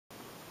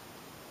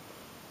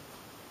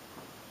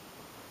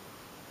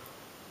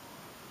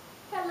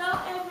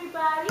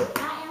everybody,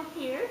 I am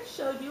here to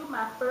show you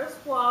my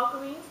first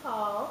Walgreens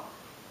haul,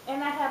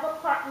 and I have a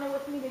partner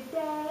with me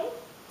today.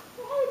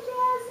 Hey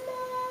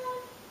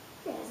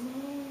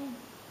Jasmine.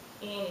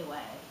 Anyway,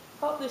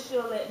 hopefully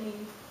she'll let me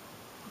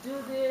do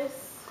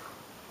this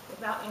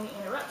without any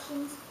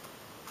interruptions.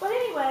 But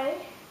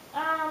anyway,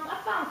 I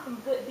found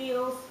some good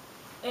deals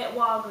at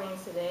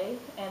Walgreens today,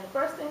 and the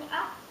first thing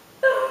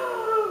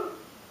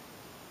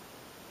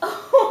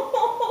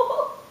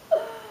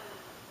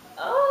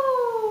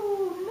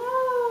Oh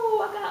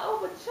no, I got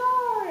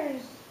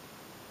overcharged.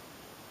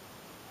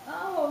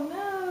 Oh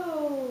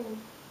no.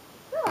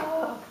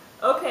 Oh.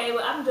 Okay,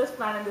 well I'm just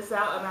finding this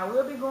out and I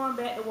will be going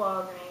back to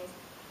Walgreens.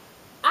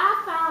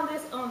 I found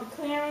this on the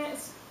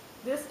clearance.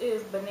 This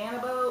is Banana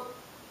Boat.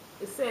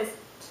 It says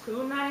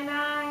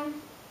 $2.99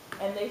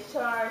 and they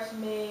charged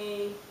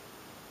me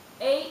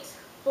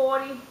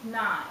 $8.49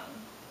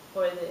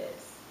 for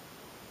this.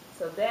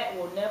 So that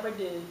will never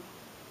do.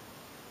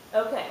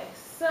 Okay,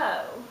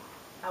 so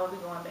I will be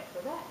going back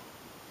for that.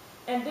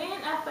 And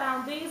then I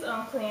found these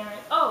on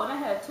clearance. Oh, and I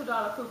had a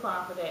 $2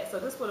 coupon for that. So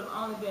this would have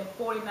only been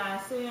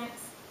 49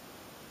 cents.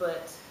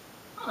 But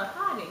I don't know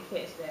how I didn't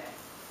catch that.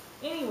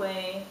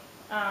 Anyway,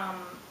 I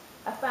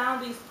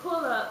found these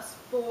pull-ups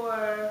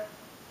for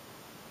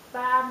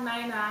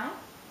 $5.99,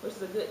 which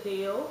is a good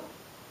deal.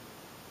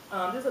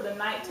 These are the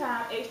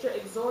nighttime extra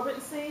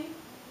absorbency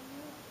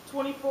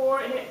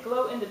 24, and they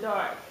glow in the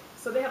dark.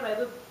 So they have like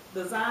little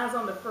designs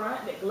on the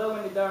front that glow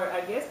in the dark.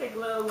 I guess they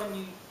glow when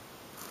you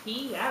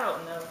pee. I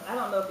don't know. I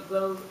don't know if it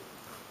glows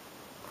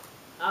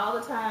all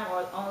the time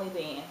or only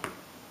then.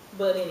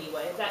 But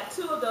anyway, I got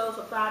two of those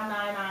for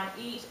 $5.99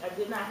 each. I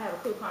did not have a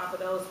coupon for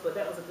those, but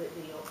that was a good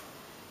deal.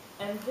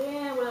 And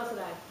then what else did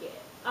I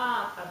get?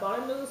 I bought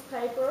a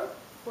newspaper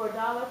for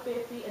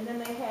 $1.50, and then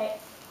they had,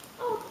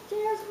 oh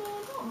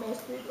Jasmine, don't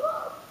mess with it.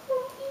 Oh,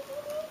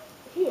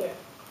 here.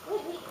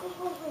 Wait.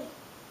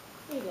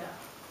 Here you go.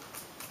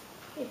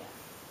 Here you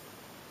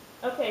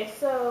go. Okay,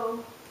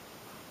 so,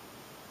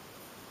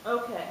 I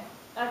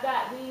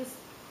got these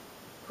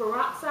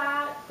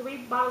peroxide, 3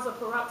 bottles of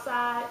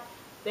peroxide.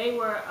 They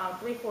were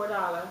 $3 for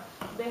 $4.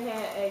 They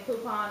had a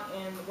coupon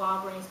in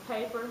Walgreens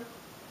paper,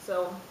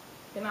 so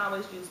you can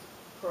always use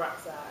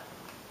peroxide.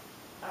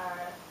 Alright,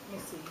 let me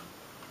see.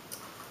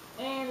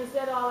 And is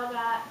that all I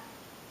got?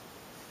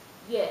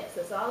 Yes,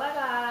 that's all I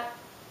got.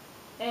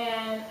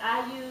 And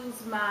I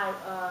use my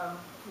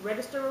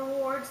register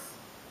rewards.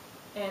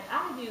 And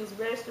I use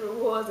register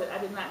rewards that I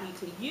did not need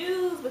to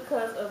use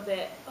because of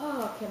that.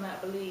 Oh, I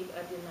cannot believe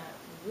I did not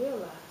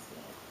realize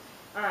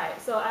that.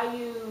 Alright, so I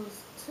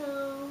use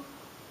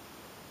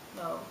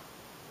 $7.50,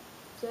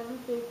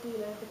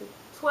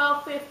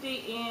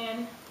 $12.50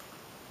 in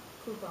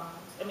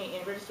coupons. I mean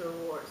in register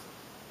rewards.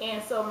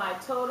 And so my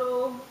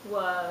total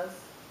was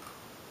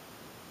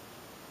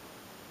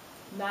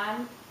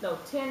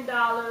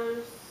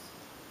 $10.02.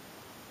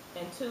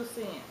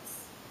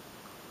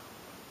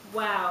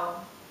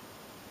 Wow.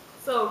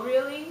 So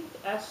really,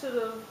 I should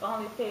have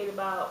only paid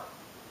about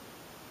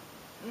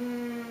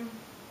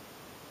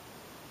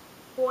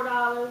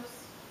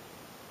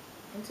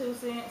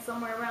 $4.02,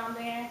 somewhere around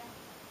there.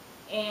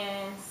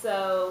 And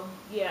so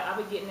yeah, I'll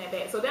be getting that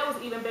back. So that was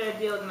an even better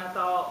deal than I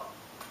thought.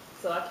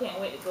 So I can't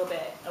wait to go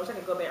back. I wish I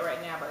could go back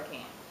right now, but I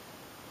can't.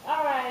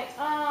 Alright,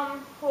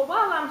 well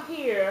while I'm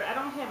here, I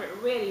don't have it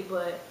ready,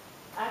 but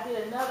I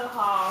did another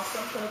haul, so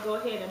I'm gonna go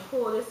ahead and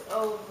pull this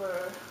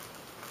over.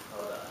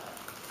 Hold on.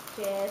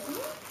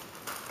 Jasmine.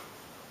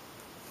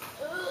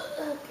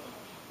 Okay.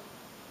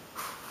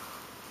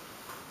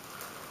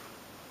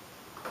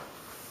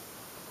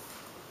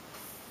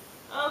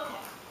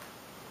 Okay.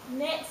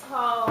 Next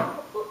haul,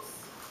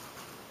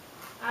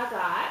 I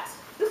got,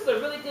 this is a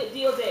really good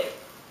deal that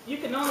you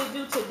can only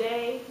do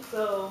today,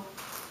 so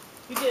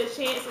if you get a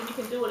chance and you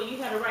can do it and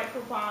you have the right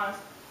coupons,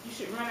 you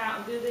should run out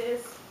and do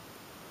this.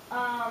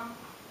 Alright,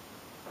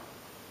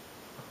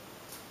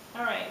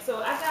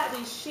 so I got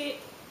these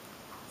Schick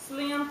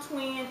Slim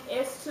Twin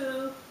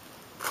S2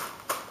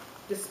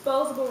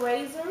 disposable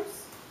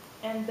razors,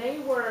 and they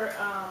were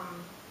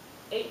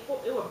it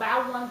were buy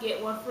one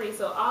get one free.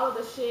 So all of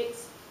the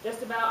Schicks,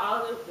 just about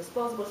all of the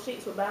disposable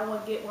Schicks were buy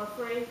one get one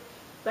free,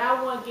 buy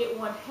one get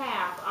one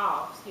half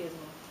off. Excuse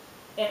me.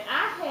 And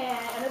I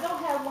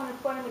don't have one in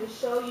front of me to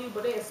show you,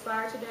 but they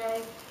expired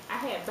today. I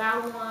had buy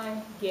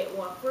one get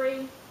one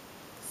free,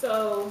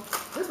 so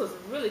this was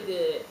really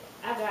good.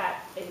 I got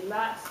a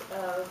lot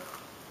of,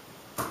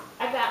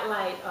 I got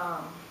like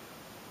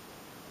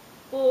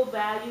full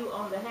value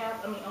on the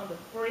on the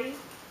free.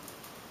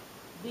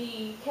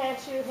 The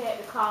cashier had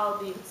to call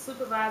the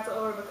supervisor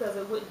over because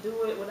it wouldn't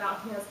do it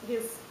without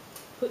his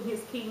putting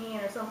his key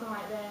in or something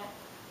like that.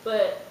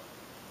 But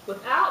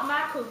without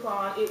my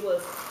coupon, it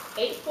was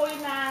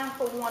 $8.49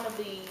 for one of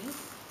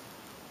these,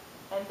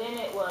 and then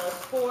it was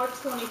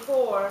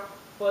 $4.24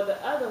 for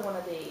the other one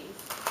of these.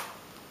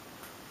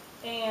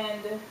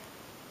 And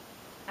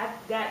I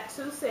got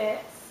 2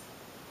 sets.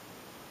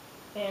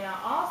 And I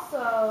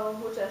also,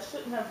 which I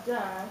shouldn't have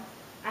done,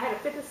 I had a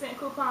 50-cent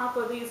coupon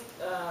for these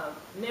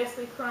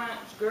Nestle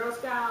Crunch Girl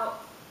Scout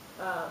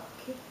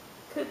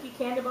cookie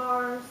candy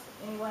bars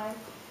anyway.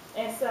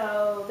 And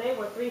so they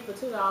were 3 for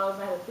 $2, and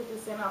I had a 50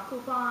 cent off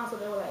coupon, so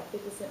they were like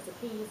 50 cents a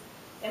piece.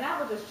 And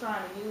I was just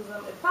trying to use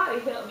them. It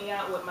probably helped me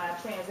out with my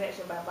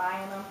transaction by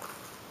buying them.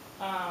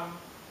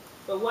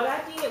 But what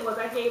I did was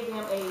I gave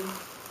them a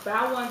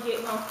buy one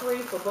get one free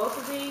for both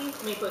of these.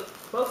 I mean for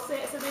both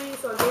sets of these.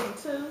 So I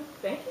gave them 2.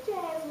 Thank you,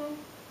 Jasmine.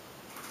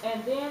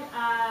 And then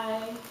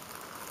I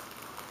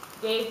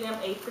gave them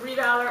a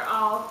 $3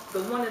 off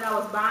the one that I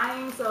was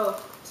buying. So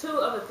 2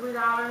 of the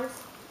 $3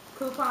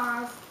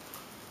 coupons.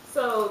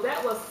 So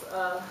that was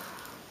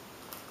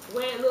the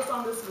way it looks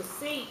on this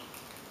receipt. I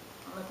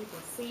don't know if you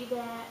can see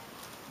that,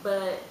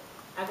 but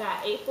I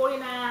got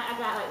 $8.49. I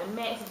got like the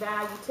max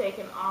value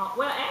taken off.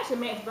 Well, actually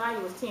max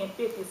value was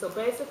 $10.50. So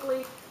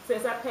basically,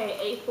 since I paid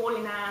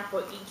 $8.49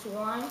 for each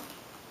one,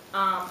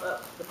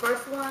 the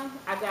first one,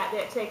 I got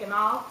that taken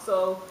off.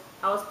 So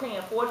I was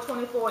paying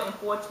 $4.24 and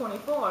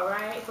 $4.24,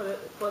 right? For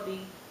the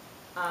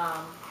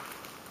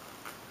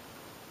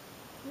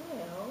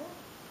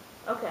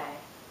okay,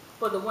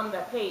 for the one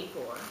that I paid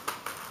for,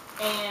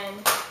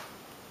 and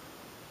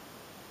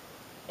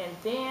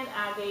then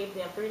I gave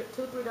them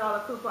two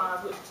 $3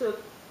 coupons, which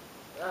took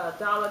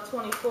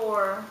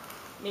 $1.24.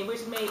 I mean,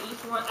 which made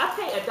each one. I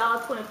paid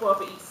 $1.24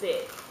 for each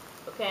set.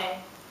 Okay.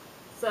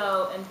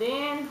 So, and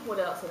then what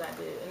else did I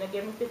do? And they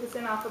gave me 50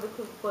 cents off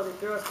for the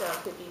Girl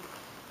Scout cookies.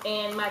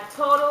 And my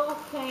total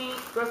came,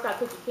 Girl Scout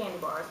cookie candy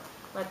bars.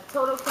 My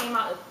total came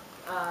out at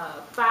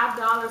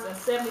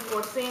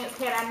 $5.74.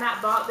 Had I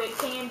not bought that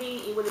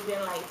candy, it would have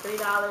been like $3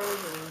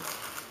 and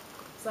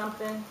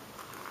something.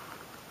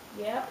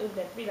 Yep, it would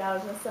have been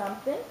 $3 and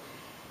something.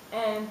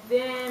 And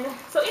then,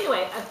 so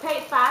anyway, I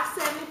paid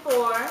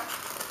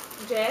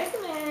 $5.74.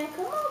 Jasmine,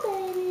 come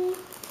on, baby.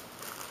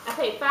 I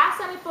paid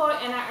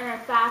 $5.74 and I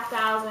earned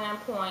 5,000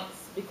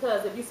 points,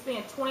 because if you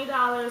spend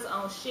 $20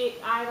 on chic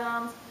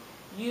items,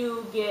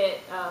 you get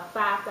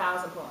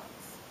 5,000 points.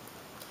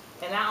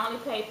 And I only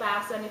paid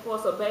 $5.74,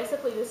 so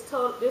basically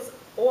this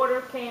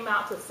order came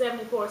out to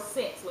 74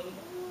 cents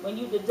when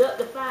you deduct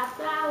the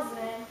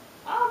 5,000.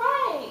 All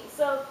right.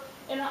 So,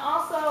 and I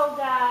also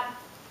got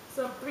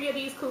 3 of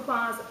these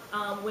coupons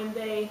when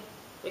they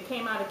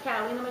came out of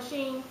Catalina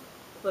machine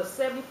for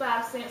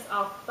 75 cents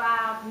off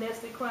 5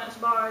 Nestle Crunch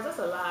bars. That's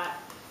a lot,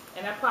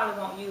 and I probably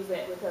won't use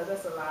that because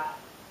that's a lot.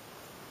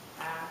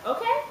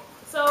 Okay,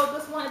 so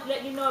just wanted to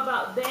let you know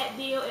about that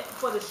deal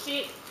for the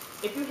chic.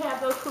 If you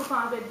have those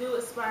coupons that do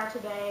expire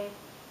today,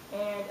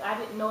 and I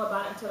didn't know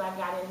about it until I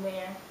got in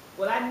there.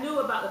 Well, I knew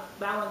about the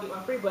buy one get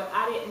one free, but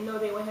I didn't know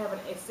they were having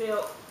a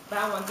sale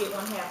buy one get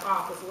one half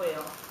off as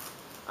well.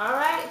 All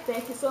right,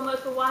 thank you so much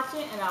for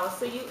watching, and I will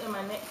see you in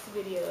my next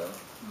video.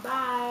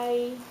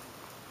 Bye.